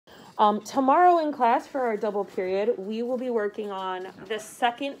Tomorrow in class for our double period, we will be working on the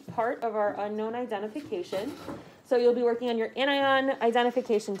second part of our unknown identification. So you'll be working on your anion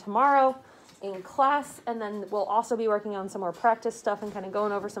identification tomorrow in class, and then we'll also be working on some more practice stuff and kind of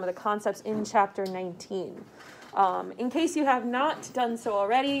going over some of the concepts in chapter 19. In case you have not done so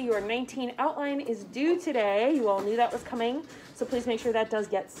already, your 19 outline is due today. You all knew that was coming, so please make sure that does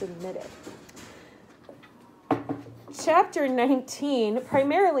get submitted. Chapter 19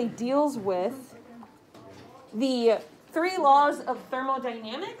 primarily deals with the 3 laws of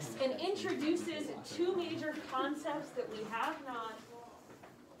thermodynamics and introduces 2 major concepts that we have not.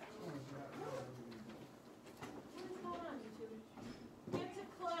 What is going on, YouTube? Get to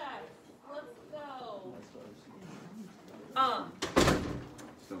class. Let's go.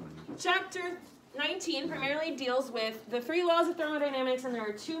 Chapter 19 primarily deals with the 3 laws of thermodynamics, and there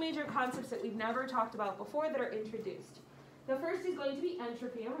are 2 major concepts that we've never talked about before that are introduced. The first is going to be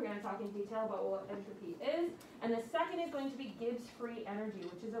entropy, and we're going to talk in detail about what entropy is. And the second is going to be Gibbs free energy,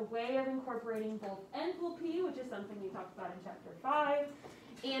 which is a way of incorporating both enthalpy, which is something we talked about in chapter 5,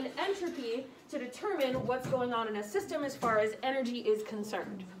 and entropy to determine what's going on in a system as far as energy is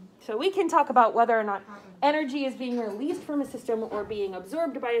concerned. So we can talk about whether or not energy is being released from a system or being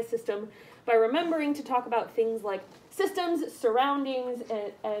absorbed by a system by remembering to talk about things like systems, surroundings,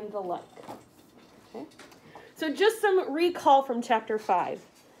 and the like. Okay? So just some recall from chapter 5.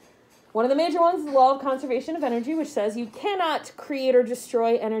 One of the major ones is the law of conservation of energy, which says you cannot create or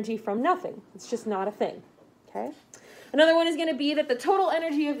destroy energy from nothing. It's just not a thing. Okay? Another one is going to be that the total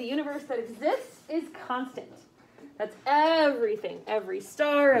energy of the universe that exists is constant. That's everything. Every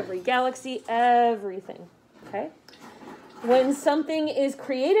star, every galaxy, everything. Okay? When something is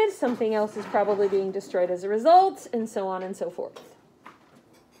created, something else is probably being destroyed as a result, and so on and so forth.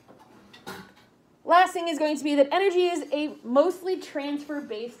 Last thing is going to be that energy is a mostly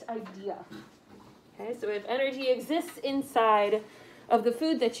transfer-based idea. Okay, so if energy exists inside of the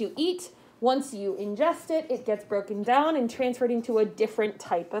food that you eat, once you ingest it, it gets broken down and transferred into a different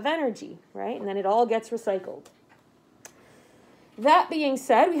type of energy, right? And then it all gets recycled. That being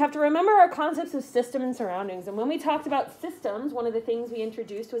said, we have to remember our concepts of system and surroundings. And when we talked about systems, one of the things we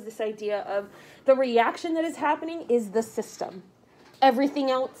introduced was this idea of the reaction that is happening is the system.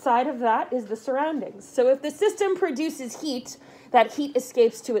 Everything outside of that is the surroundings. So if the system produces heat, that heat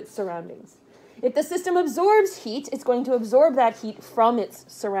escapes to its surroundings. If the system absorbs heat, it's going to absorb that heat from its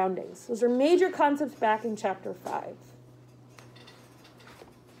surroundings. Those are major concepts back in chapter 5.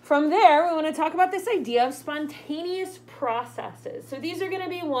 From there, we want to talk about this idea of spontaneous processes. So these are going to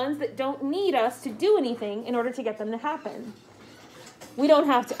be ones that don't need us to do anything in order to get them to happen. We don't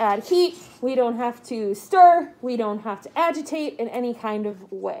have to add heat. We don't have to stir. We don't have to agitate in any kind of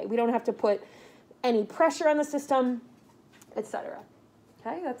way. We don't have to put any pressure on the system, etc.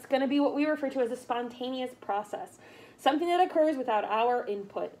 Okay, that's going to be what we refer to as a spontaneous process, something that occurs without our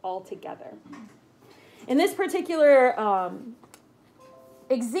input altogether. In this particular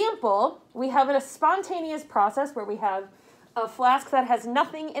example, we have a spontaneous process where we have a flask that has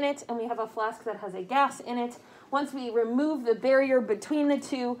nothing in it, and we have a flask that has a gas in it. Once we remove the barrier between the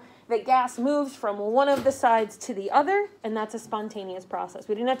two, the gas moves from one of the sides to the other, and that's a spontaneous process.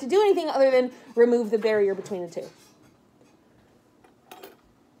 We didn't have to do anything other than remove the barrier between the two.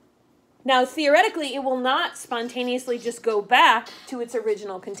 Now, theoretically, it will not spontaneously just go back to its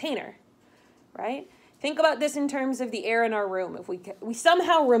original container, right? Think about this in terms of the air in our room. If we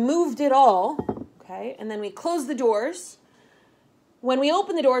somehow removed it all, okay, and then we close the doors, when we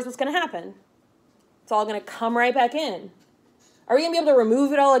open the doors, what's going to happen? It's all going to come right back in. Are we going to be able to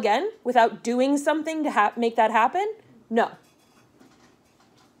remove it all again without doing something to make that happen? No.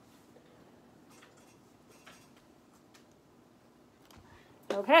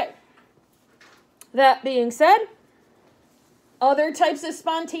 Okay. That being said, other types of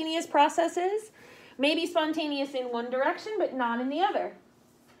spontaneous processes may be spontaneous in one direction, but not in the other.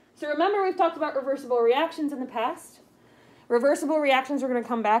 So remember, we've talked about reversible reactions in the past. Reversible reactions are going to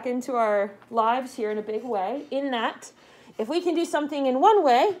come back into our lives here in a big way, in that if we can do something in one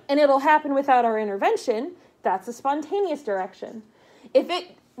way and it'll happen without our intervention, that's a spontaneous direction. If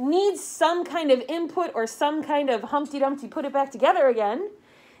it needs some kind of input or some kind of Humpty Dumpty put it back together again,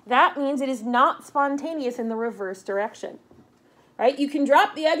 that means it is not spontaneous in the reverse direction. Right? You can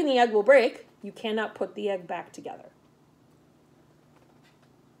drop the egg and the egg will break. You cannot put the egg back together.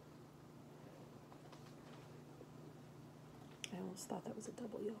 I almost thought that was a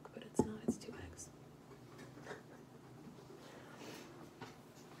double yolk, but it's not. It's 2 eggs.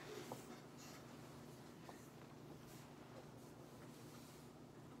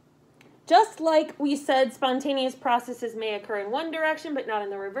 just like we said spontaneous processes may occur in one direction but not in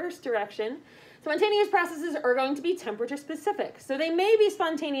the reverse direction, spontaneous processes are going to be temperature specific. So they may be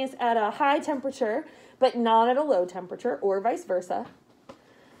spontaneous at a high temperature but not at a low temperature, or vice versa.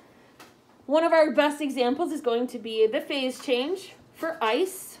 One of our best examples is going to be the phase change for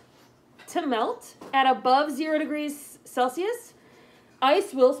ice to melt at above 0 degrees Celsius.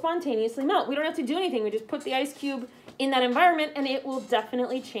 Ice will spontaneously melt. We don't have to do anything. We just put the ice cube in that environment and it will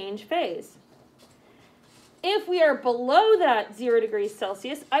definitely change phase. If we are below that 0 degrees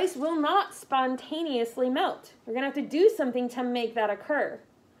Celsius, ice will not spontaneously melt. We're going to have to do something to make that occur.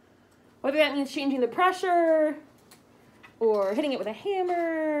 Whether that means changing the pressure or hitting it with a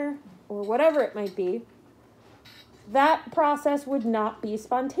hammer or whatever it might be, that process would not be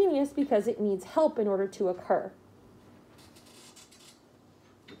spontaneous because it needs help in order to occur.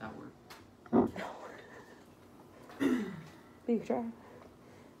 Would that work? You could try.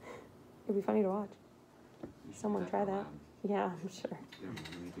 It'd be funny to watch. Someone try that. Yeah, I'm sure.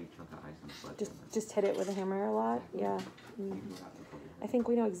 Really big chunk of ice on the sled. Just hit it with a hammer a lot. Yeah. I think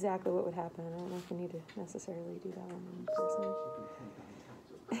we know exactly what would happen. I don't know if we need to necessarily do that one in person.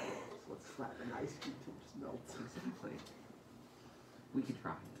 Let's slap an ice cube till it just melts. Exactly. We could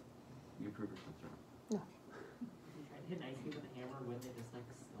try it. You prove it comes wrong. No. If you tried to hit an ice cube with a hammer, wouldn't it just like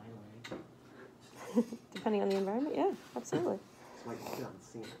slide away? Depending on the environment, yeah, absolutely. It's like sit on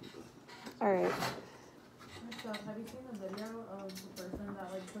sand. All right. So, have you seen the video of the person that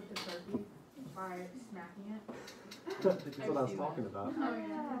like took the turkey by smacking it? That's what I was talking about. Oh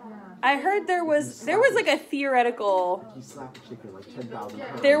yeah. I heard there was like a theoretical. You slap a chicken like 10,000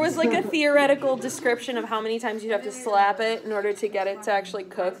 times. There was like a theoretical description of how many times you'd have to slap it in order to get it to actually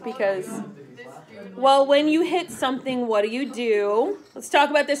cook because, well, when you hit something, what do? Let's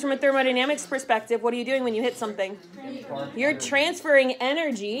talk about this from a thermodynamics perspective. What are you doing when you hit something? You're transferring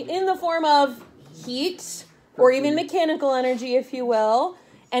energy in the form of heat or even mechanical energy, if you will.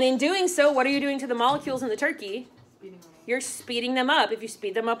 And in doing so, what are you doing to the molecules in the turkey? You're speeding them up. If you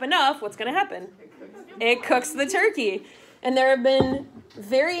speed them up enough, what's going to happen? It cooks the turkey. And there have been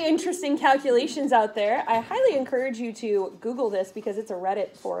very interesting calculations out there. I highly encourage you to Google this because it's a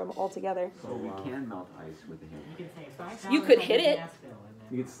Reddit forum altogether. So we can melt ice with a hammer. You can say $5 You could hit it. gas bill and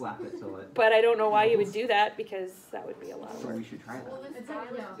then- You could slap it till it. But I don't know why you would do that because that would be a lot of So work. we should try that.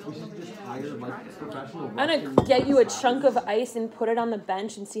 We should just hire like professional. I'm going to get you a chunk of ice and put it on the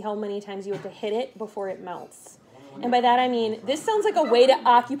bench and see how many times you have to hit it before it melts. And by that I mean, this sounds like a way to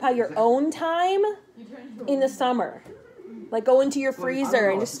occupy your own time in the summer. Like go into your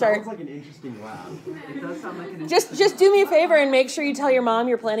freezer and just start. Sounds like an interesting lab. It does sound like an Just do me a favor and make sure you tell your mom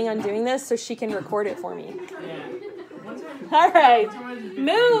you're planning on doing this so she can record it for me. All right,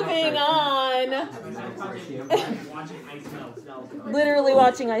 moving on. Watching ice melt. Literally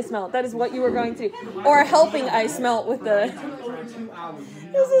watching ice melt. That is what you were going to do. Or helping ice melt with the...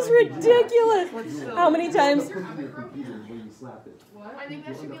 This is ridiculous. How many times... I think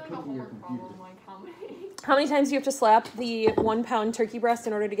that should be like a homework problem. Like How many times do you have to slap the 1 pound turkey breast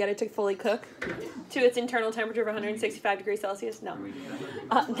in order to get it to fully cook to its internal temperature of 165 degrees Celsius? No.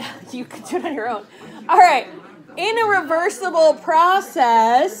 You can do it on your own. All right. In a reversible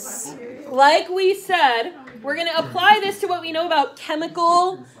process, like we said, we're going to apply this to what we know about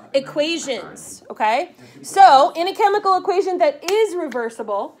chemical equations, okay? So, in a chemical equation that is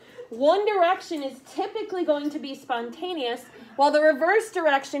reversible, one direction is typically going to be spontaneous, while the reverse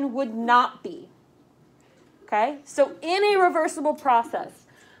direction would not be. Okay? So, in a reversible process,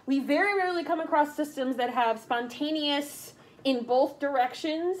 we very rarely come across systems that have spontaneous in both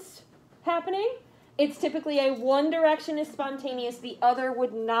directions happening. It's typically a one direction is spontaneous, the other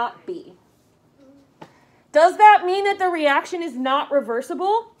would not be. Does that mean that the reaction is not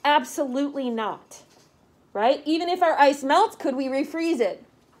reversible? Absolutely not. Right? Even if our ice melts, could we refreeze it?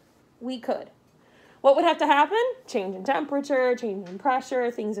 We could. What would have to happen? Change in temperature, change in pressure,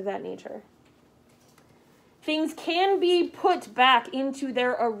 things of that nature. Things can be put back into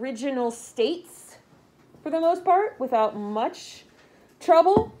their original states, for the most part, without much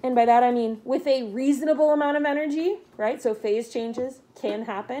trouble. And by that I mean with a reasonable amount of energy, right? So phase changes can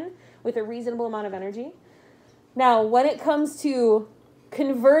happen with a reasonable amount of energy. Now, when it comes to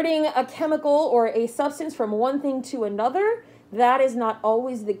converting a chemical or a substance from one thing to another, that is not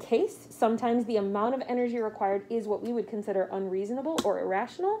always the case. Sometimes the amount of energy required is what we would consider unreasonable or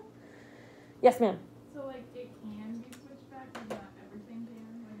irrational. Yes, ma'am? So, like, it can be switched back, but not everything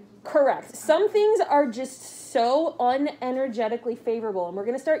can? Like, it's just Correct. Some things are just so unenergetically favorable, and we're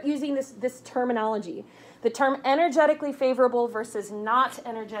going to start using this terminology. The term energetically favorable versus not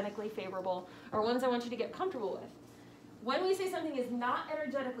energetically favorable are ones I want you to get comfortable with. when we say something is not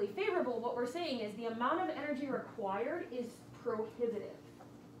energetically favorable, what we're saying is the amount of energy required is prohibitive.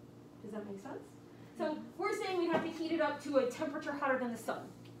 Does that make sense? So we're saying we'd have to heat it up to a temperature hotter than the sun.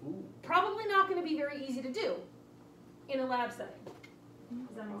 Ooh. Probably not going to be very easy to do in a lab setting.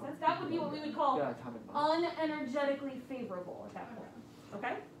 Does that make sense? That would be what we would call unenergetically favorable at that point.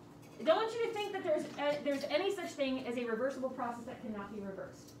 Okay? I don't want you to think that there's any such thing as a reversible process that cannot be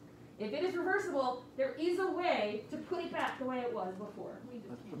reversed. If it is reversible, there is a way to put it back the way it was before.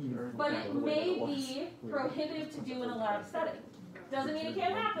 But it may be prohibitive to do in a lab setting. Doesn't mean it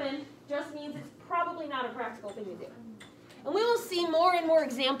can't happen, just means it's probably not a practical thing to do. And we will see more and more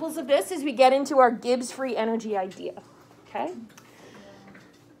examples of this as we get into our Gibbs free energy idea. Okay?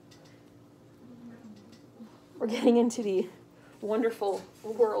 We're getting into the wonderful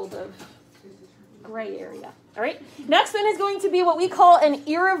world of gray area. All right? Next one is going to be what we call an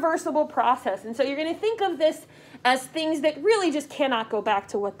irreversible process. And so you're going to think of this as things that really just cannot go back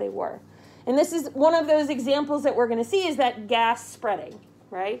to what they were. And this is one of those examples that we're going to see is that gas spreading,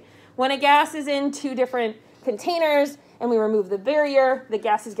 right? When a gas is in two different containers and we remove the barrier, the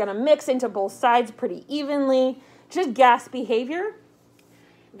gas is going to mix into both sides pretty evenly. Just gas behavior.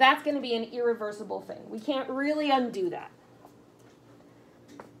 That's going to be an irreversible thing. We can't really undo that.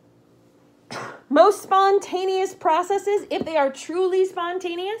 Most spontaneous processes, if they are truly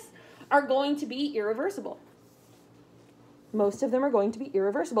spontaneous, are going to be irreversible. Most of them are going to be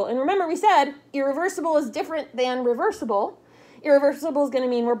irreversible. And remember, we said irreversible is different than reversible. Irreversible is going to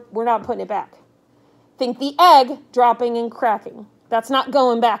mean we're not putting it back. Think the egg dropping and cracking. That's not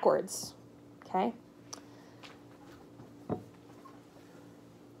going backwards. Okay?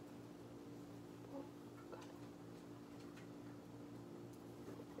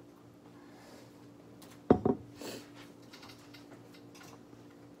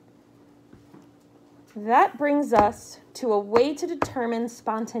 That brings us to a way to determine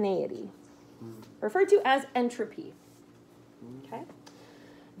spontaneity, referred to as entropy. Okay?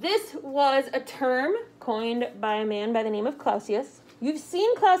 This was a term coined by a man by the name of Clausius. You've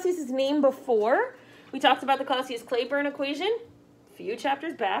seen Clausius' name before. We talked about the Clausius-Clapeyron equation a few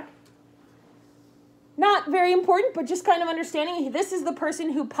chapters back. Not very important, but just kind of understanding. This is the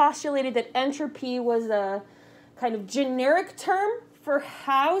person who postulated that entropy was a kind of generic term for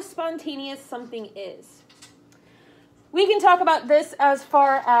how spontaneous something is. We can talk about this as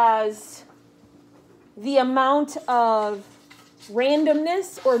far as the amount of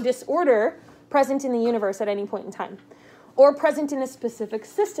randomness or disorder present in the universe at any point in time, or present in a specific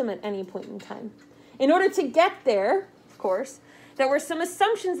system at any point in time. In order to get there, of course, there were some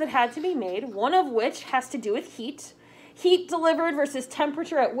assumptions that had to be made, one of which has to do with heat. Heat delivered versus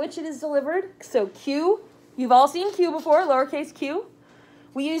temperature at which it is delivered. So Q, you've all seen Q before, lowercase q.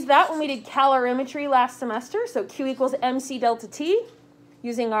 We used that when we did calorimetry last semester. So Q equals mc delta T,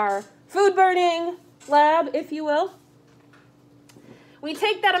 using our food burning lab, if you will. We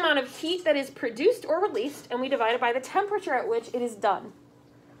take that amount of heat that is produced or released, and we divide it by the temperature at which it is done.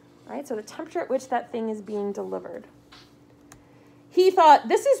 All right, so the temperature at which that thing is being delivered. He thought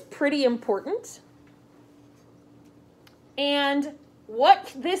this is pretty important. And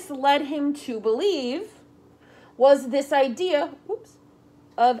what this led him to believe was this idea,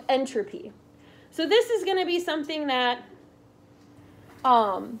 of entropy. So this is going to be something that,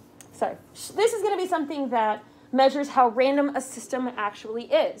 this is going to be something that measures how random a system actually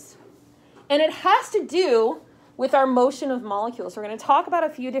is. And it has to do with our motion of molecules. So we're going to talk about a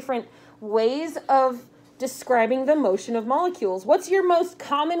few different ways of describing the motion of molecules. What's your most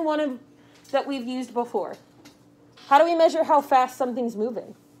common one that we've used before? How do we measure how fast something's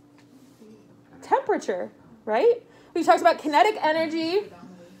moving? Temperature, right? We've talked about kinetic energy.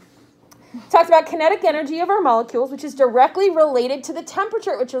 Talked about kinetic energy of our molecules, which is directly related to the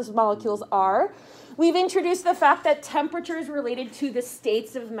temperature at which those molecules are. We've introduced the fact that temperature is related to the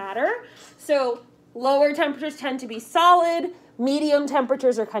states of matter. So lower temperatures tend to be solid. Medium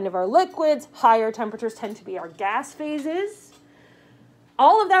temperatures are kind of our liquids. Higher temperatures tend to be our gas phases.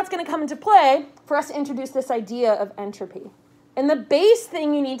 All of that's going to come into play for us to introduce this idea of entropy. And the base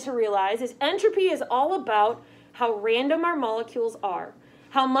thing you need to realize is entropy is all about how random our molecules are,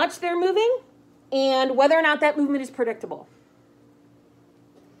 how much they're moving, and whether or not that movement is predictable.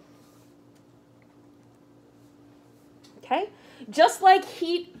 Okay? Just like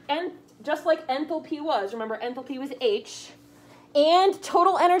heat and just like enthalpy was, remember enthalpy was H, and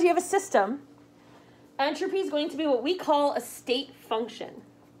total energy of a system, entropy is going to be what we call a state function.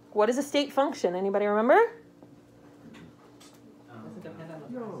 What is a state function? Anybody remember?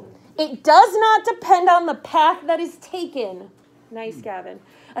 It does not depend on the path that is taken. Nice, Gavin.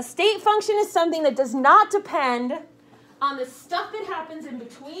 A state function is something that does not depend On the stuff that happens in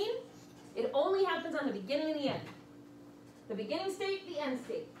between, it only happens on the beginning and the end. The beginning state, the end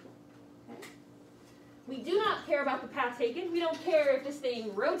state. Okay? We do not care about the path taken. We don't care if this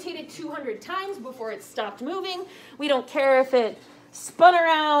thing rotated 200 times before it stopped moving. We don't care if it spun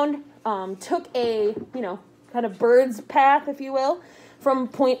around, took a, kind of bird's path, if you will, from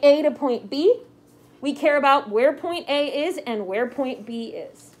point A to point B. We care about where point A is and where point B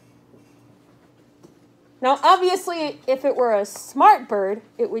is. Now, obviously, if it were a smart bird,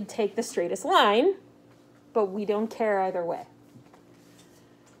 it would take the straightest line, but we don't care either way.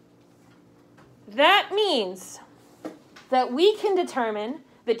 That means that we can determine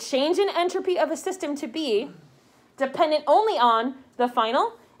the change in entropy of a system to be dependent only on the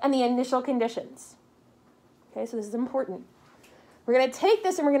final and the initial conditions. Okay, so this is important. We're going to take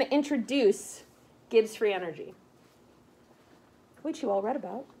this and we're going to introduce Gibbs free energy, which you all read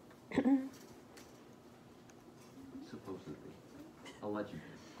about. Supposedly. Allegedly.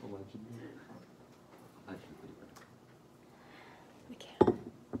 We can't.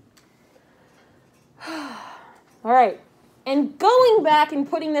 All right. And going back and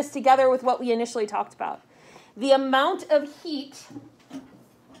putting this together with what we initially talked about, the amount of heat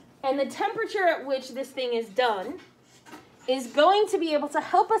and the temperature at which this thing is done is going to be able to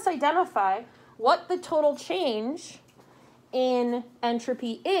help us identify what the total change in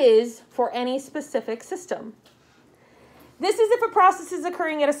entropy is for any specific system. This is if a process is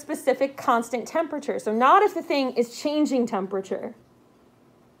occurring at a specific constant temperature, so not if the thing is changing temperature.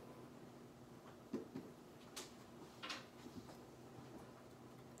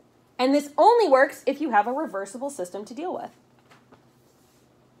 And this only works if you have a reversible system to deal with.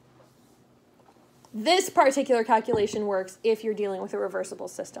 This particular calculation works if you're dealing with a reversible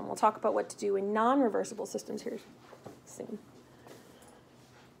system. We'll talk about what to do in non-reversible systems here soon.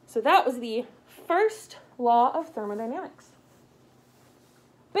 So that was the first law of thermodynamics.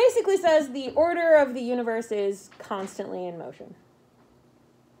 Basically says the order of the universe is constantly in motion.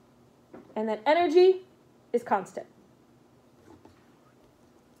 And that energy is constant.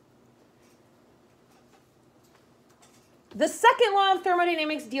 The second law of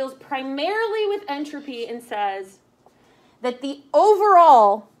thermodynamics deals primarily with entropy and says that the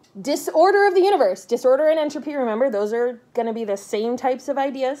overall disorder of the universe, disorder and entropy, remember, those are going to be the same types of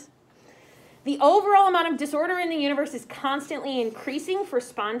ideas. The overall amount of disorder in the universe is constantly increasing for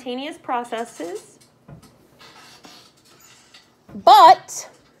spontaneous processes, but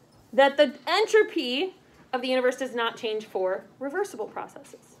that the entropy of the universe does not change for reversible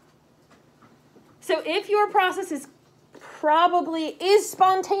processes. So if your process is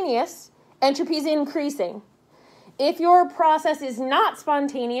spontaneous, entropy is increasing. If your process is not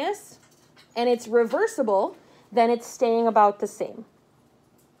spontaneous and it's reversible, then it's staying about the same.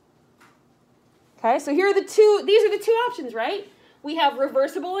 Okay, so these are the two options, right? We have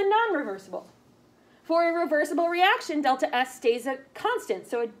reversible and non-reversible. For a reversible reaction, delta S stays a constant,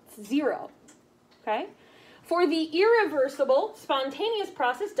 so it's 0. Okay? For the irreversible, spontaneous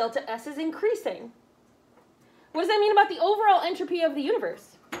process, delta S is increasing. What does that mean about the overall entropy of the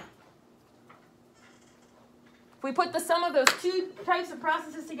universe? If we put the sum of those two types of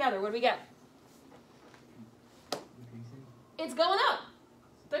processes together, what do we get? Increasing? It's going up.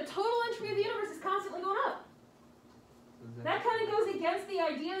 The total entropy of the universe is constantly going up. So That kind of goes against the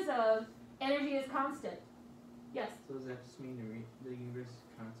ideas of energy is constant. Yes? So does that just mean the universe is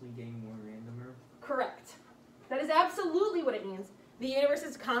constantly getting more randomer? Correct. That is absolutely what it means. The universe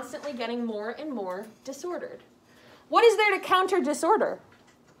is constantly getting more and more disordered. What is there to counter disorder?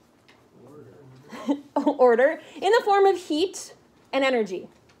 Order in the form of heat and energy.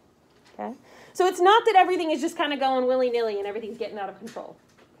 Okay? So it's not that everything is just kind of going willy-nilly and everything's getting out of control.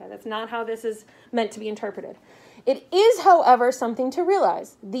 Okay? That's not how this is meant to be interpreted. It is, however, something to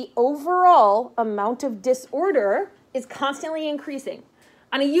realize. The overall amount of disorder is constantly increasing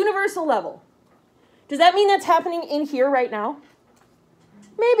on a universal level. Does that mean that's happening in here right now?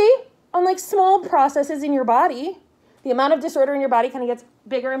 Maybe. On like small processes in your body, the amount of disorder in your body kind of gets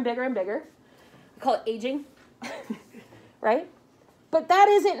bigger and bigger and bigger. We call it aging, right? But that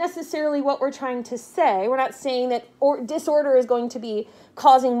isn't necessarily what we're trying to say. We're not saying that disorder is going to be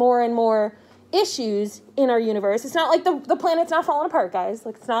causing more and more issues in our universe. It's not like the planet's not falling apart, guys.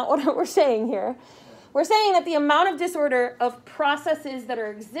 Like, it's not what we're saying here. We're saying that the amount of disorder of processes that are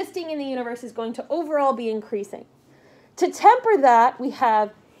existing in the universe is going to overall be increasing. To temper that, we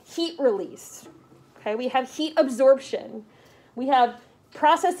have heat release. Okay, we have heat absorption. We have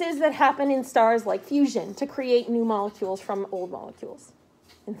processes that happen in stars like fusion to create new molecules from old molecules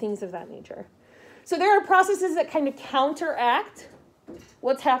and things of that nature. So there are processes that kind of counteract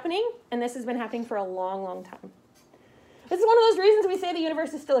what's happening, and this has been happening for a long, long time. This is one of those reasons we say the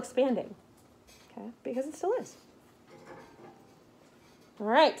universe is still expanding. Okay? Because it still is. All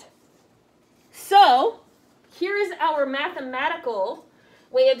right. So, here is our mathematical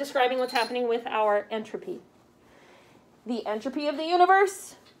way of describing what's happening with our entropy. The entropy of the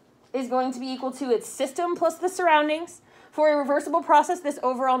universe is going to be equal to its system plus the surroundings. For a reversible process, this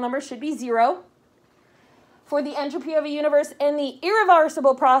overall number should be 0. For the entropy of a universe and the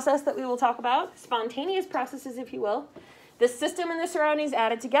irreversible process that we will talk about, spontaneous processes, if you will, the system and the surroundings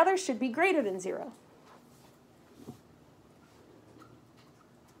added together should be greater than 0.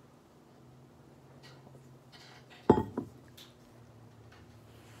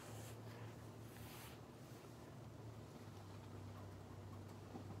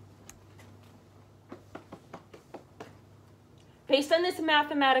 Based on this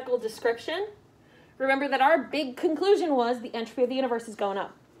mathematical description, remember that our big conclusion was the entropy of the universe is going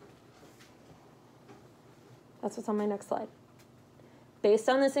up. That's what's on my next slide. Based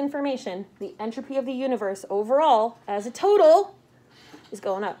on this information, the entropy of the universe overall, as a total, is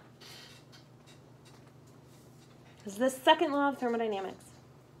going up. This is the second law of thermodynamics.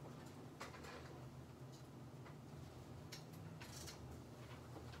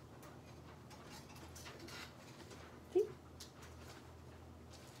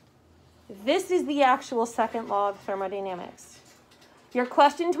 This is the actual second law of thermodynamics. Your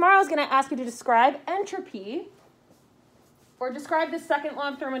question tomorrow is going to ask you to describe entropy or describe the second law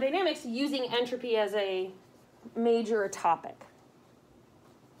of thermodynamics using entropy as a major topic.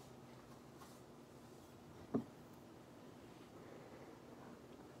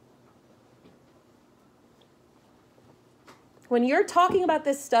 When you're talking about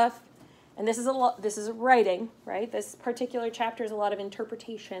this stuff, and this is writing, right? This particular chapter is a lot of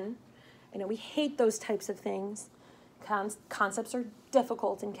interpretation. I know we hate those types of things. Concepts are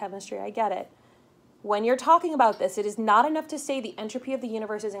difficult in chemistry, I get it. When you're talking about this, it is not enough to say the entropy of the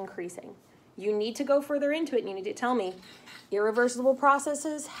universe is increasing. You need to go further into it, and you need to tell me irreversible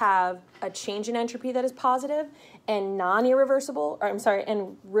processes have a change in entropy that is positive, and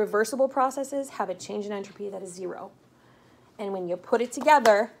and reversible processes have a change in entropy that is 0. And when you put it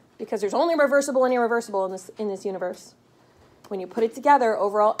together, because there's only reversible and irreversible in this universe, when you put it together,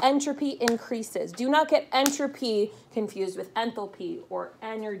 overall entropy increases. Do not get entropy confused with enthalpy or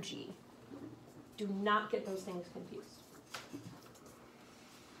energy. Do not get those things confused.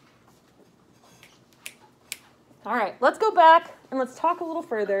 All right, let's go back and let's talk a little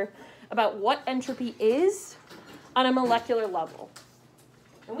further about what entropy is on a molecular level.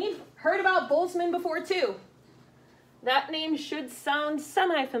 And we've heard about Boltzmann before too. That name should sound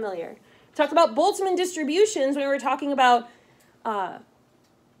semi-familiar. We talked about Boltzmann distributions when we were talking about give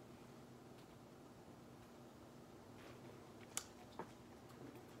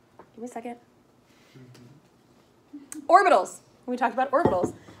me a second. Orbitals. We talked about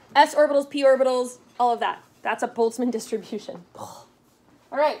orbitals. S orbitals, p orbitals, all of that. That's a Boltzmann distribution. All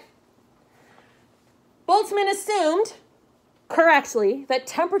right. Boltzmann assumed, correctly, that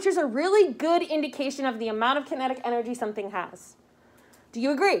temperature's a really good indication of the amount of kinetic energy something has. Do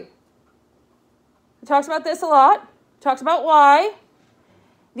you agree? We talked about this a lot. Talks about why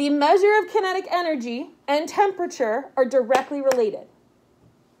the measure of kinetic energy and temperature are directly related,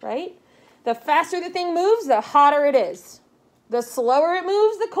 right? The faster the thing moves, the hotter it is. The slower it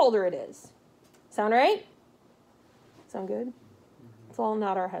moves, the colder it is. Sound right? Sound good? Let's all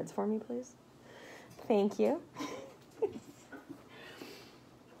nod our heads for me, please. Thank you.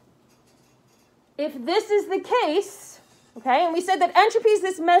 If this is the case, okay, and we said that entropy is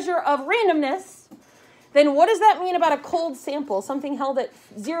this measure of randomness, then what does that mean about a cold sample, something held at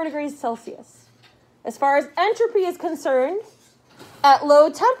 0 degrees Celsius? As far as entropy is concerned, at low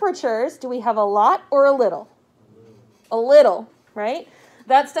temperatures, do we have a lot or a little? A little, right?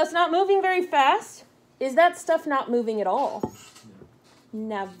 That stuff's not moving very fast. Is that stuff not moving at all?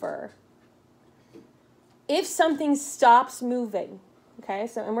 Never. If something stops moving, okay,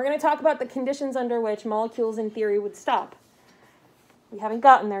 and we're going to talk about the conditions under which molecules in theory would stop. We haven't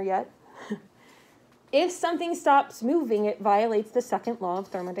gotten there yet. If something stops moving, it violates the second law of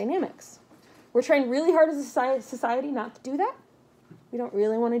thermodynamics. We're trying really hard as a society not to do that. We don't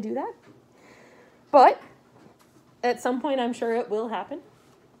really want to do that. But at some point, I'm sure it will happen.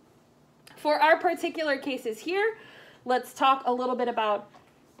 For our particular cases here, let's talk a little bit about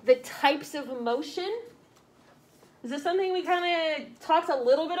the types of motion. Is this something we kind of talked a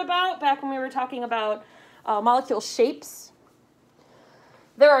little bit about back when we were talking about molecule shapes?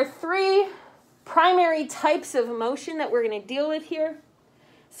 There are 3 primary types of motion that we're going to deal with here.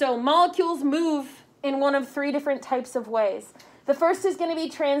 So molecules move in one of 3 different types of ways. The first is going to be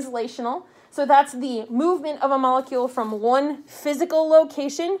translational. So that's the movement of a molecule from one physical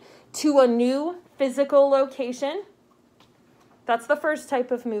location to a new physical location. That's the first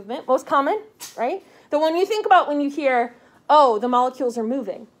type of movement, most common, right? The one you think about when you hear, oh, the molecules are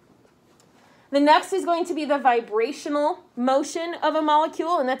moving. The next is going to be the vibrational motion of a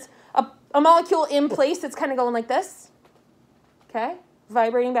molecule, and that's a molecule in place that's kind of going like this, okay?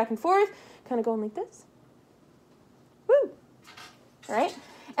 Vibrating back and forth, kind of going like this. Woo! All right?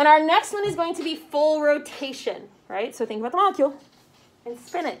 And our next one is going to be full rotation, right? So think about the molecule and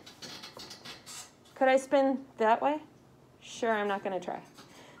spin it. Could I spin that way? Sure, I'm not going to try.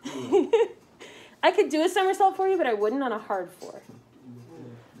 I could do a somersault for you, but I wouldn't on a hard floor.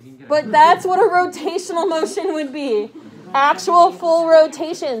 But that's what a rotational motion would be. Actual full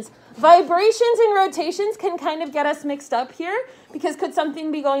rotations. Vibrations and rotations can kind of get us mixed up here, because could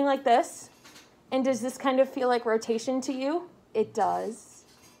something be going like this? And does this kind of feel like rotation to you? It does.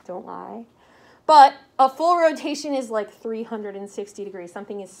 Don't lie. But a full rotation is like 360 degrees.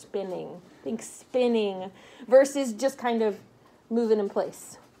 Something is spinning. Think spinning versus just kind of moving in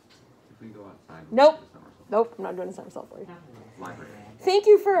place. If we go outside, Nope. do a somersault. Nope, I'm not doing a somersault for you. Library. Thank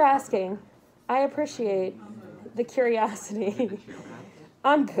you for asking. I appreciate the curiosity.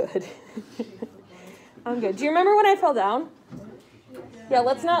 I'm good. I'm good. Do you remember when I fell down? Yeah,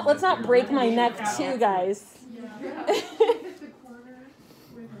 let's not break my neck too, guys.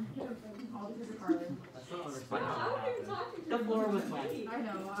 The floor was wet. I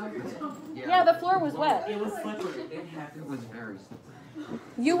know. Yeah, the floor was wet. It was slippery. It was very slippery.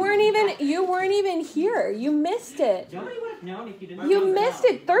 You weren't even here. You missed it. Nobody would have known if you didn't. You missed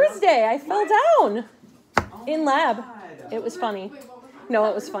it Thursday. I fell down in lab. It was funny. No,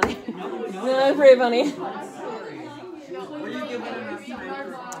 it was funny. No, it was pretty funny. Were you given enough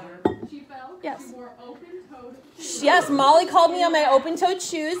time? She fell. Yes. She wore open-toed. Yes, Molly called me on my open-toed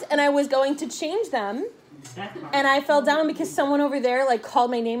shoes, and I was going to change them, and I fell down because someone over there like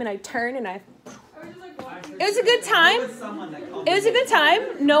called my name, and I turned, and it was a good time. It was a good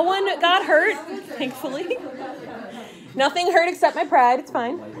time. No one got hurt, thankfully. Nothing hurt except my pride. It's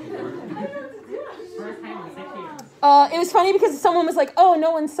fine. It was funny because someone was like, "Oh,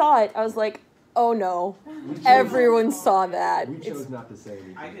 no one saw it." I was like, "Oh no, everyone saw that." We chose not to say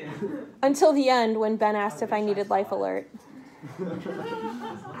anything. I did. Until the end when Ben asked if I needed life alert. You didn't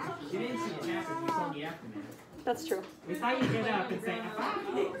see it happen. You saw the aftermath. That's true. We saw you get up and say,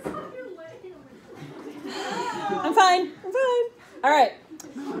 I'm fine. All right.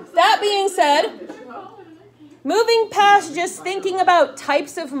 That being said, moving past just thinking about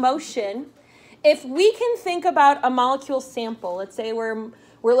types of motion, if we can think about a molecule sample, let's say we're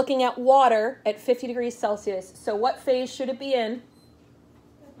looking at water at 50 degrees Celsius. So what phase should it be in?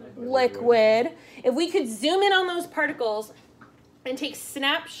 Liquid. If we could zoom in on those particles and take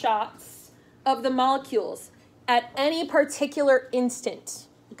snapshots of the molecules at any particular instant,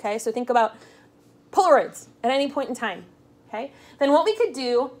 okay? So think about Polaroids at any point in time, okay? Then what we could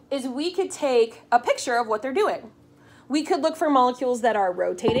do is we could take a picture of what they're doing. We could look for molecules that are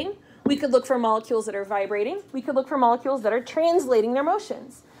rotating. We could look for molecules that are vibrating. We could look for molecules that are translating their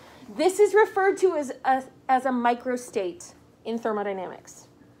motions. This is referred to as a microstate in thermodynamics.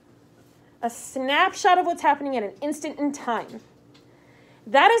 A snapshot of what's happening at an instant in time.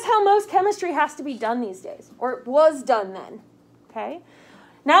 That is how most chemistry has to be done these days, or it was done then, okay?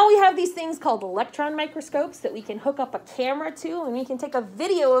 Now we have these things called electron microscopes that we can hook up a camera to, and we can take a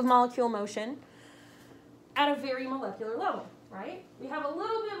video of molecule motion at a very molecular level, right? We have a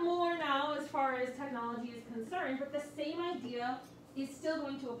little bit more now as far as technology is concerned, but the same idea is still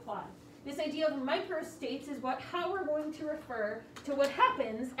going to apply. This idea of microstates is how we're going to refer to what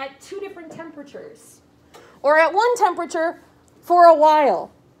happens at two different temperatures, or at one temperature for a while,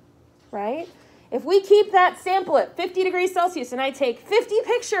 right? If we keep that sample at 50 degrees Celsius and I take 50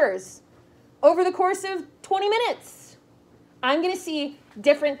 pictures over the course of 20 minutes, I'm going to see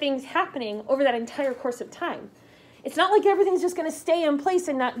different things happening over that entire course of time. It's not like everything's just going to stay in place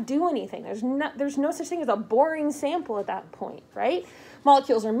and not do anything. There's no such thing as a boring sample at that point, right?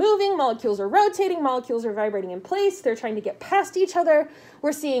 Molecules are moving, molecules are rotating, molecules are vibrating in place. They're trying to get past each other.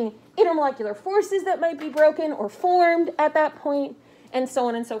 We're seeing intermolecular forces that might be broken or formed at that point, and so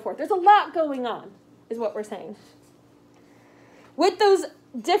on and so forth. There's a lot going on, is what we're saying. With those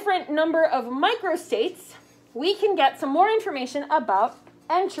different number of microstates, we can get some more information about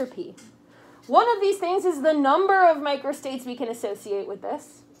entropy. One of these things is the number of microstates we can associate with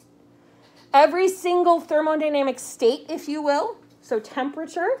this. Every single thermodynamic state, if you will, so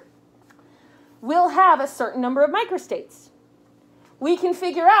temperature, will have a certain number of microstates. We can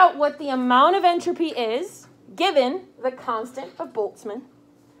figure out what the amount of entropy is given the constant of Boltzmann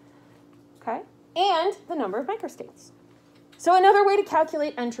okay, and the number of microstates. So another way to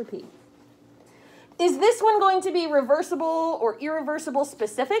calculate entropy. Is this one going to be reversible or irreversible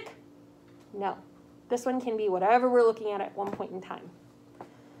specific? No. This one can be whatever we're looking at one point in time.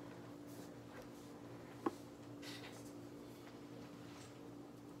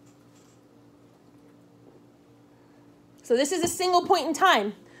 So this is a single point in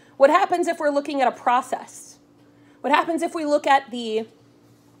time. What happens if we're looking at a process? What happens if we look at the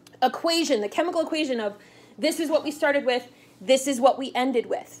equation, the chemical equation of this is what we started with, this is what we ended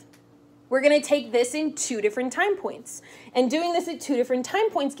with? We're going to take this in 2 different time points. And doing this at 2 different time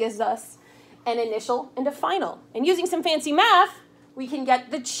points gives us an initial and a final. And using some fancy math, we can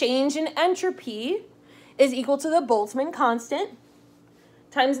get the change in entropy is equal to the Boltzmann constant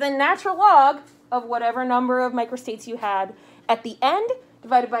times the natural log of whatever number of microstates you had at the end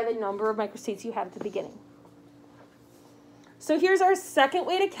divided by the number of microstates you had at the beginning. So here's our second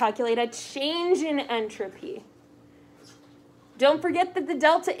way to calculate a change in entropy. Don't forget that the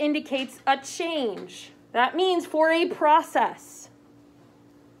delta indicates a change. That means for a process,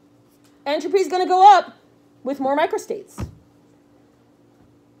 entropy is going to go up with more microstates.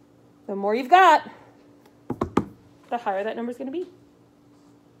 The more you've got, the higher that number is going to be.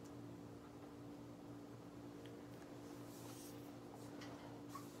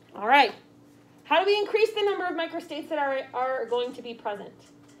 All right. How do we increase the number of microstates that are going to be present?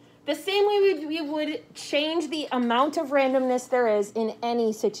 The same way we would change the amount of randomness there is in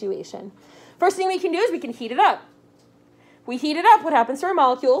any situation. First thing we can do is we can heat it up. We heat it up, what happens to our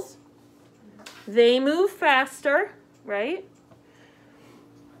molecules? They move faster, right?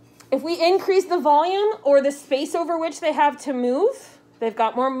 If we increase the volume or the space over which they have to move, they've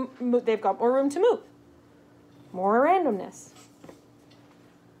got more room to move. More randomness.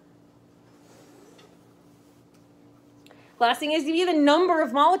 Last thing is to be the number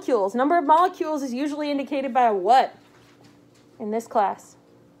of molecules. Number of molecules is usually indicated by a what in this class?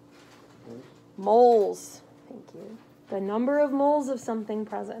 Moles. Thank you. The number of moles of something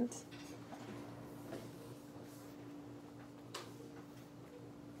present.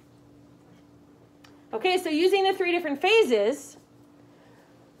 Okay, so using the 3 different phases,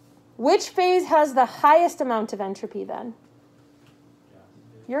 which phase has the highest amount of entropy then?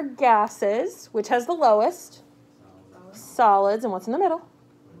 Your gases, which has the lowest. Solids, and what's in the middle?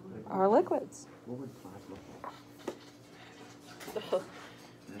 Are liquids. What would plasma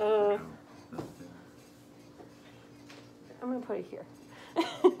look I'm going to put it here.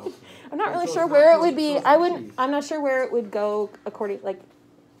 I'm not really sure where it would be. I'm not sure where it would go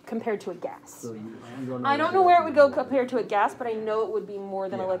compared to a gas. I don't know where it would go compared to a gas, but I know it would be more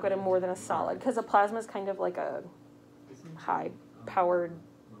than a liquid and more than a solid, because a plasma is kind of like a high-powered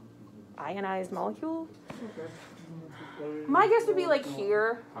ionized molecule. My guess would be like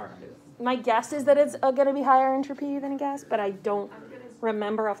here. My guess is that it's going to be higher entropy than a gas, but I don't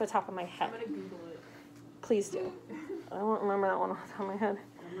remember off the top of my head. I'm gonna Google it. Please do. I don't remember that one off the top of my head.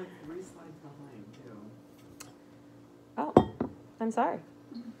 I'm like 3 slides behind, too. Oh, I'm sorry.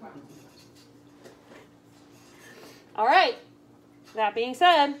 All right. That being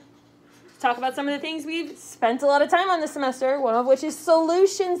said, let's talk about some of the things we've spent a lot of time on this semester, one of which is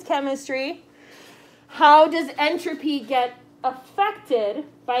solutions chemistry. How does entropy get affected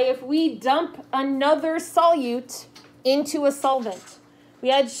by if we dump another solute into a solvent?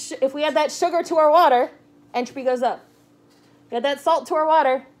 If we add that sugar to our water, entropy goes up. If we add that salt to our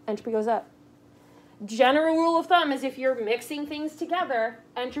water, entropy goes up. General rule of thumb is if you're mixing things together,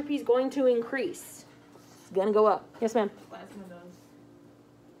 entropy is going to increase. It's going to go up. Yes, ma'am? Plasma does.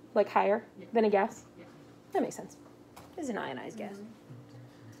 Like higher than a gas? Yeah. That makes sense. It's an ionized gas.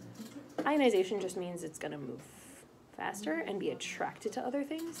 Ionization just means it's going to move faster and be attracted to other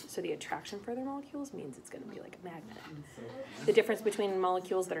things. So the attraction for other molecules means it's going to be like a magnet. The difference between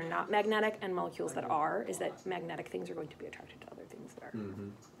molecules that are not magnetic and molecules that are is that magnetic things are going to be attracted to other things that are. Mm-hmm.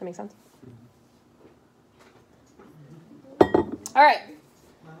 That makes sense? All right.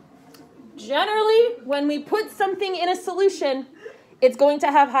 Generally, when we put something in a solution, it's going to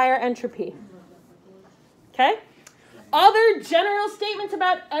have higher entropy. Okay? Other general statements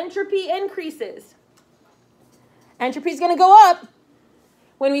about entropy increases. Entropy is going to go up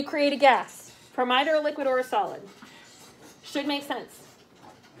when we create a gas from either a liquid or a solid. Should make sense.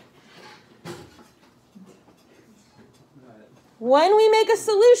 When we make a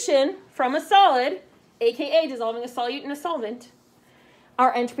solution from a solid, aka dissolving a solute in a solvent,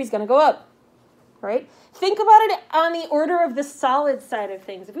 our entropy is going to go up, right? Think about it on the order of the solid side of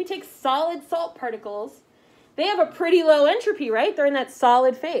things. If we take solid salt particles, they have a pretty low entropy, right? They're in that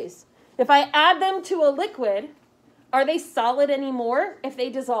solid phase. If I add them to a liquid, are they solid anymore if they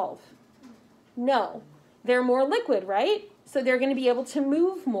dissolve? No. They're more liquid, right? So they're going to be able to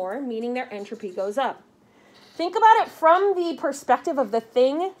move more, meaning their entropy goes up. Think about it from the perspective of the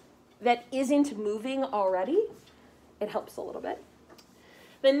thing that isn't moving already. It helps a little bit.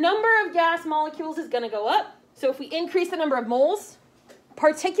 The number of gas molecules is going to go up. So if we increase the number of moles,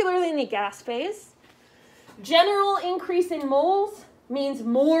 particularly in the gas phase, general increase in moles means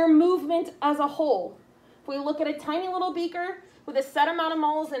more movement as a whole. If we look at a tiny little beaker with a set amount of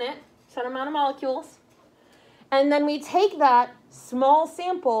moles in it, set amount of molecules, and then we take that small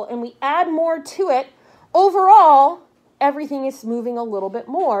sample and we add more to it, overall, everything is moving a little bit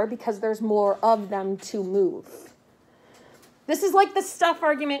more because there's more of them to move. This is like the stuff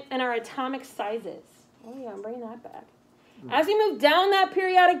argument in our atomic sizes. Oh yeah, I'm bringing that back. As we move down that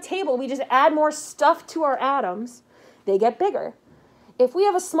periodic table, we just add more stuff to our atoms. They get bigger. If we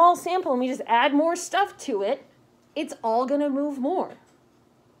have a small sample and we just add more stuff to it, it's all going to move more.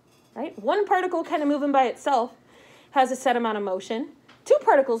 Right? One particle kind of moving by itself has a set amount of motion. Two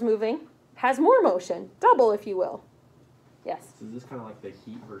particles moving has more motion, double if you will. Yes? So is this kind of like the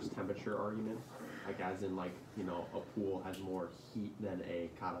heat versus temperature argument? Like as in like, you know, a pool has more heat than a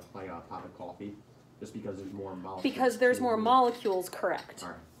pot of coffee? Just because there's more molecules. Because there's more molecules, correct. All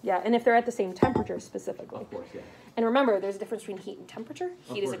right. Yeah, and if they're at the same temperature specifically. Of course, yeah. And remember, there's a difference between heat and temperature.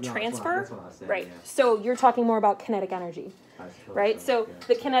 Heat is a transfer. That's what I was saying, Right. yeah. So you're talking more about kinetic energy. Right? So yeah.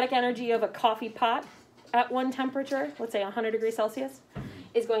 the kinetic energy of a coffee pot at one temperature, let's say 100 degrees Celsius,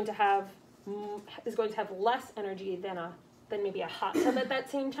 is going to have less energy than maybe a hot tub at that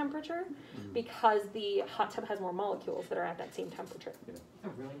same temperature, because the hot tub has more molecules that are at that same temperature. Yeah. A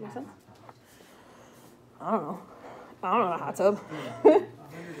really Make hot sense? hot I don't know. I don't know a hot tub.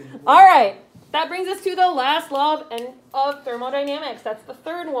 All right. That brings us to the last law of thermodynamics. That's the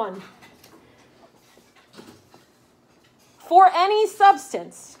third one. For any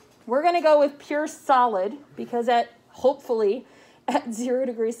substance, we're going to go with pure solid, because hopefully at 0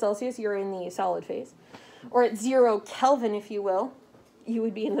 degrees Celsius, you're in the solid phase. Or at 0 Kelvin, if you will, you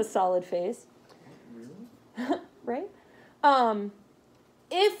would be in the solid phase. Right?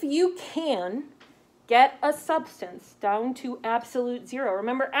 If you can get a substance down to absolute 0.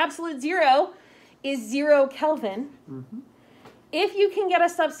 Remember, absolute 0 is 0 Kelvin. Mm-hmm. If you can get a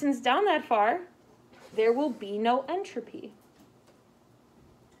substance down that far, there will be no entropy.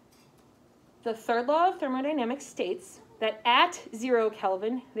 The third law of thermodynamics states that at 0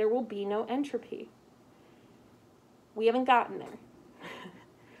 Kelvin, there will be no entropy. We haven't gotten there.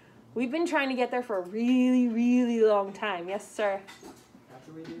 We've been trying to get there for a really, really long time. Yes, sir?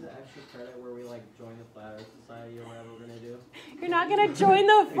 After we do the extra credit where we like join the Flat Earth Society or whatever we're gonna do. You're not going to join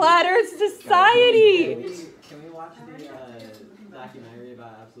the Flat Earth Society. Can we watch the documentary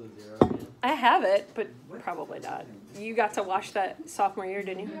about Absolute Zero again? I have it, but probably not. You got to watch that sophomore year,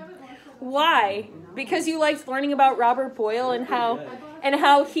 didn't you? Why? Because you liked learning about Robert Boyle and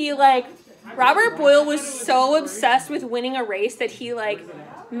how he Robert Boyle was so obsessed with winning a race that he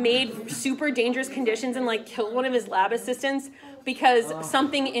made super dangerous conditions and killed one of his lab assistants because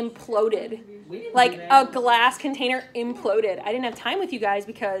something imploded. A glass container imploded. I didn't have time with you guys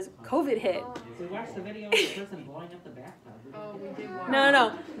because COVID hit. We watched the video of the person blowing up the bathtub. Oh, we did watch.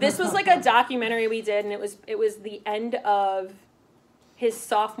 No. This was a documentary we did, and it was the end of his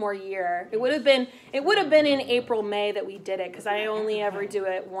sophomore year. It would have been in April, May that we did it, because I only ever do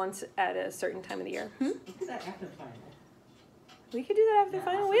it once at a certain time of the year. Do that after the final. We could do that after the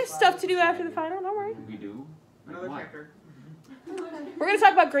final. We have stuff to do after the final. Don't worry. We do? Another what? chapter. We're going to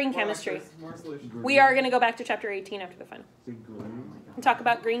talk about green chemistry. More solutions. We are going to go back to chapter 18 after the final Is it green? and talk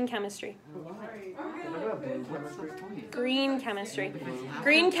about green chemistry. What's the point? Green chemistry.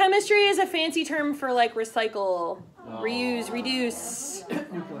 Green chemistry is a fancy term for recycle, reuse, reduce.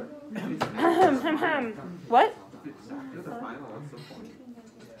 What? After the final, what's the point?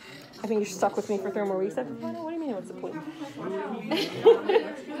 I think you're stuck with me for 3 more weeks after the final. What do you mean, what's the point?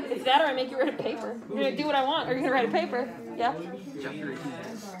 It's that or I make you write a paper. You're going to do what I want, or you're going to write a paper. Yeah? Chapter 18.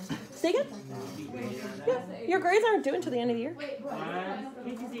 Say again? Yeah. Your grades aren't due until the end of the year.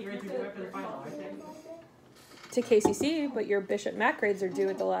 KCC grades are due after the final, aren't they? To KCC, but your Bishop Mac grades are due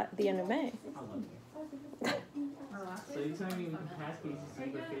at the end of May. So you're telling me we can pass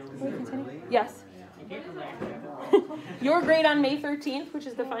KCC but fail Can we the continue? Yes. papers actually. Your grade on May 13th, which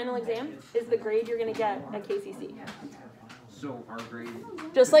is the final exam, is the grade you're going to get at KCC. So our grade.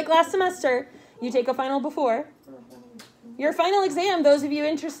 Just like last semester, you take a final before. Your final exam, those of you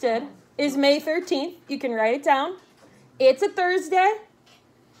interested, is May 13th. You can write it down. It's a Thursday.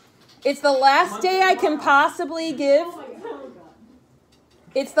 It's the last day I can possibly give.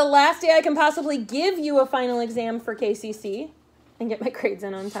 It's the last day I can possibly give you a final exam for KCC and get my grades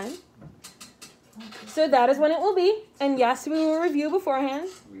in on time. So that is when it will be. And yes, we will review beforehand.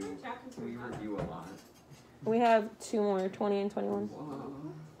 We review a lot. We have 2 more, 20 and 21. Whoa.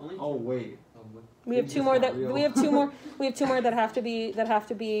 Only Oh wait. We have Things 2 just more got that real. we have 2 more. We have 2 more that have to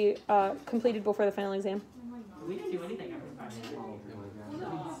be completed before the final exam. We didn't do anything after final.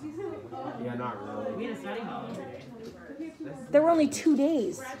 Yeah, not really. We had a study hall every day. There were only 2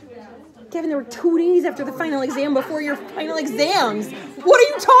 days. Kevin, there were 2 days after the final exam before your final exams. What are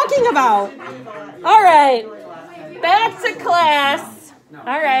you talking about? All right, back to class.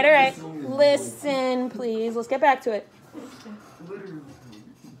 All right. Listen, please. Let's get back to it.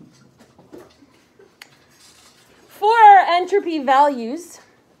 For our entropy values,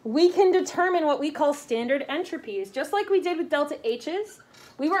 we can determine what we call standard entropies. Just like we did with delta H's,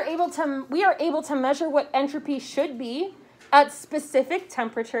 we are able to measure what entropy should be at specific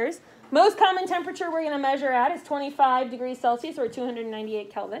temperatures. Most common temperature we're going to measure at is 25 degrees Celsius or 298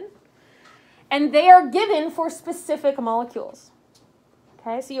 Kelvin. And they are given for specific molecules.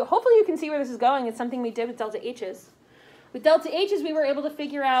 Okay, so hopefully you can see where this is going. It's something we did with delta H's. With delta H's, we were able to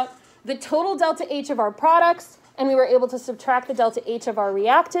figure out the total delta H of our products, and we were able to subtract the delta H of our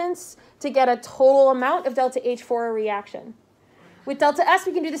reactants to get a total amount of delta H for a reaction. With delta S,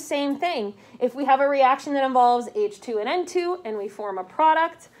 we can do the same thing. If we have a reaction that involves H2 and N2, and we form a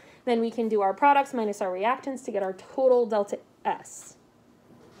product, then we can do our products minus our reactants to get our total delta S.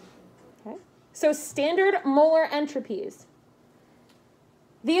 Okay? So standard molar entropies.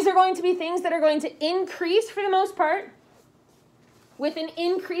 These are going to be things that are going to increase, for the most part, with an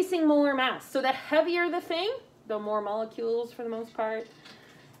increasing molar mass. So the heavier the thing, the more molecules, for the most part,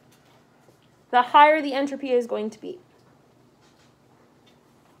 the higher the entropy is going to be.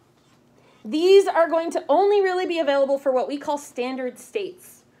 These are going to only really be available for what we call standard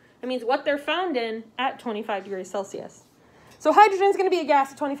states. That means what they're found in at 25 degrees Celsius. So hydrogen is going to be a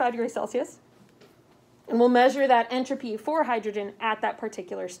gas at 25 degrees Celsius. And we'll measure that entropy for hydrogen at that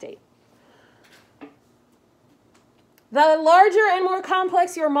particular state. The larger and more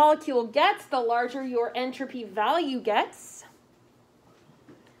complex your molecule gets, the larger your entropy value gets.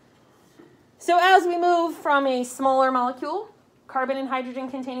 So as we move from a smaller molecule, carbon and hydrogen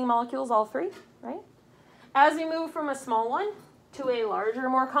containing molecules, all 3, right? As we move from a small one to a larger,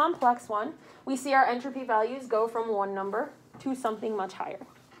 more complex one, we see our entropy values go from one number to something much higher.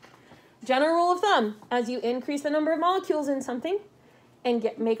 General rule of thumb, as you increase the number of molecules in something and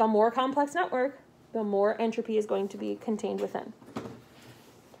make a more complex network, the more entropy is going to be contained within.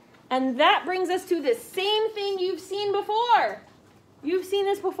 And that brings us to the same thing you've seen before. You've seen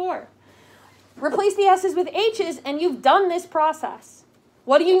this before. Replace the S's with H's and you've done this process.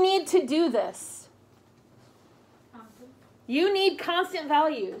 What do you need to do this? You need constant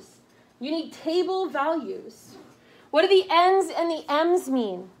values. You need table values. What do the N's and the M's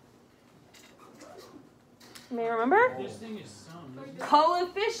mean? You may remember? This thing is sum.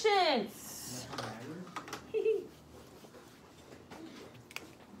 Coefficients.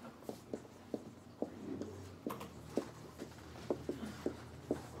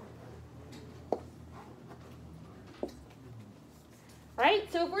 Right?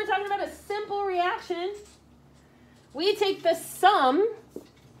 So if we're talking about a simple reaction, we take the sum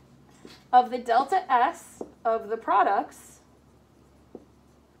of the delta S of the products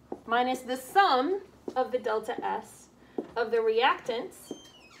minus the sum of the delta S of the reactants.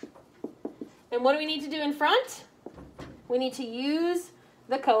 And what do we need to do in front? We need to use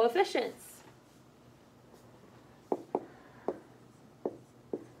the coefficients.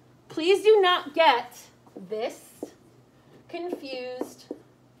 Please do not get this confused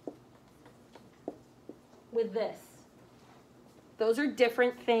with this. Those are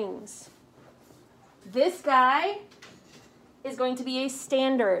different things. This guy is going to be a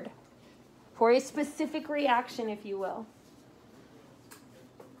standard for a specific reaction, if you will.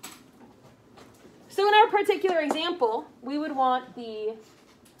 So in our particular example, we would want the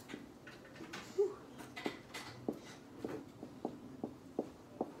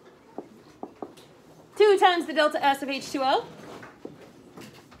 2 times the delta S of H2O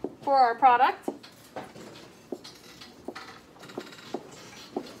for our product.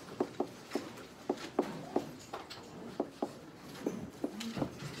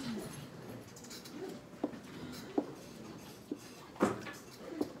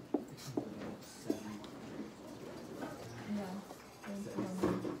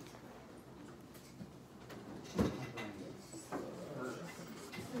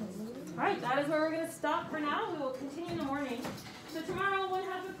 That is where we're going to stop for now. We will continue in the morning. So tomorrow, one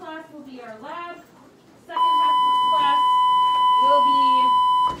half of class will be our lab. Second half of class will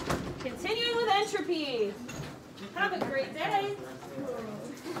be continuing with entropy. Have a great day.